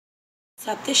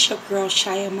What's up? This your girl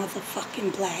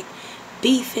shia'blaque.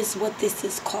 Beef is what this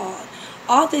is called.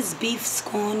 All this beef's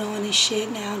going on and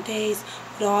shit nowadays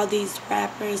with all these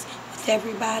rappers, with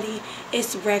everybody.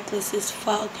 It's reckless as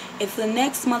fuck. If the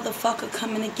next motherfucker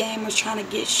come in the game or trying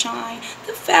to get shine,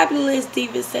 the fabulous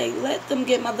divas say, let them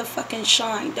get motherfucking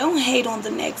shine. Don't hate on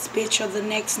the next bitch or the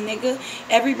next nigga.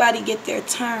 Everybody get their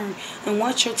turn. And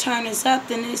once your turn is up,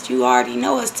 then you already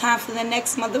know it's time for the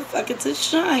next motherfucker to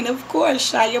shine. Of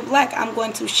course, shia'blaque, I'm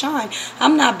going to shine.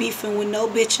 I'm not beefing with no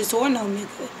bitches or no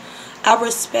nigga. I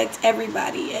respect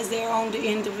everybody as their own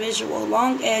individual.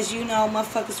 Long as, you know,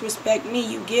 motherfuckers respect me,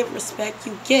 you give respect,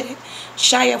 you get it.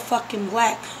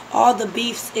 Shia'blaque. All the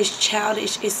beefs is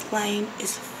childish, it's lame,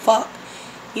 it's fuck.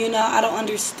 You know, I don't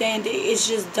understand it. It's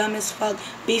just dumb as fuck.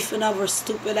 Beefing over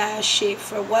stupid ass shit.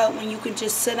 For what? When you can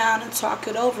just sit down and talk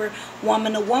it over,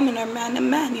 woman to woman or man to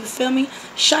man. You feel me?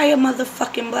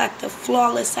 Shia'blaque, the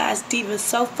flawless ass diva.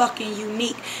 So fucking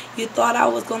unique. You thought I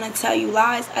was gonna tell you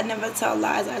lies? I never tell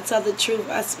lies. I tell the truth.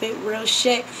 I spit real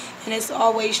shit. And it's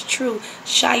always true.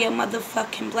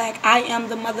 Shia'blaque. I am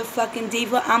the motherfucking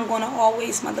diva. I'm gonna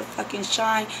always motherfucking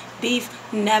shine. Beef,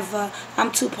 never.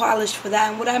 I'm too polished for that.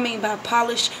 And what I mean by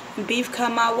polished, when beef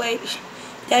come my way,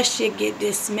 that shit get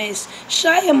dismissed.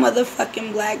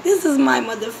 Shia'blaque. This is my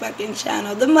motherfucking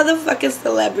channel. The motherfucking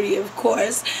celebrity, of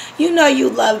course. You know you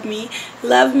love me.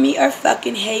 Love me or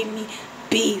fucking hate me.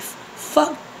 Beef.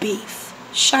 Fuck beef.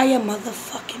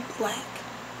 Shia'blaque.